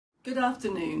Good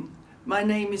afternoon. My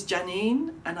name is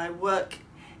Janine and I work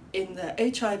in the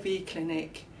HIV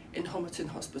clinic in Homerton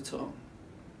Hospital.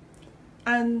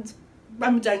 And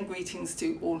Ramadan greetings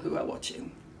to all who are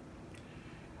watching.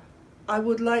 I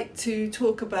would like to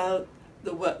talk about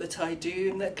the work that I do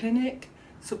in the clinic,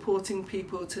 supporting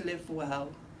people to live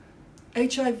well.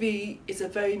 HIV is a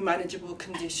very manageable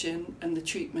condition and the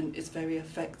treatment is very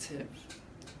effective.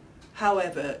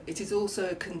 However, it is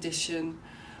also a condition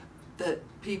that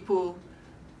people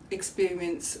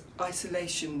experience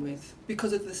isolation with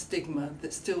because of the stigma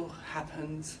that still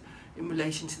happens in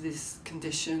relation to this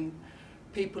condition.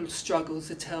 People struggle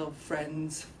to tell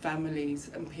friends,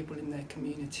 families and people in their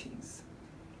communities.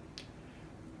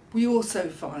 We also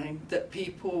find that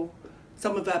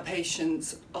some of our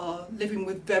patients are living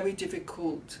with very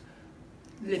difficult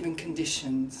living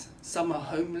conditions. Some are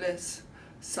homeless,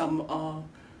 some are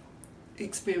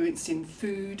experiencing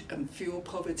food and fuel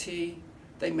poverty,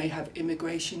 they may have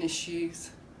immigration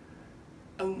issues,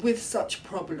 and with such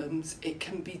problems it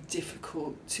can be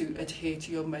difficult to adhere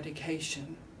to your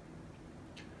medication.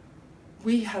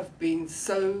 We have been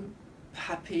so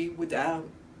happy with our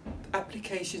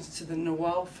applications to the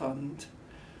Nawal Fund,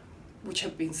 which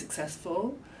have been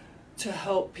successful, to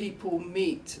help people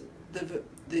meet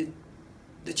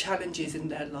the challenges in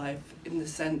their life, in the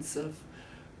sense of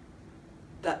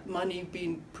that money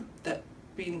being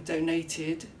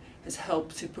donated has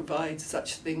helped to provide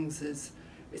such things as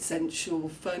essential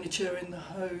furniture in the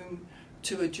home,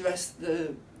 to address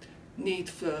the need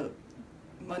for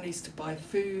monies to buy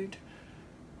food,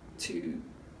 to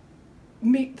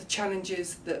meet the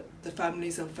challenges that the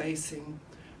families are facing.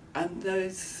 And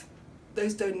those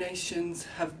donations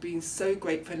have been so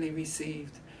gratefully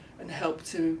received and help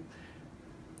to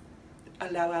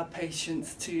allow our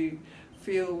patients to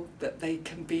feel that they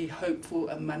can be hopeful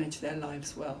and manage their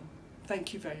lives well.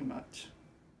 Thank you very much.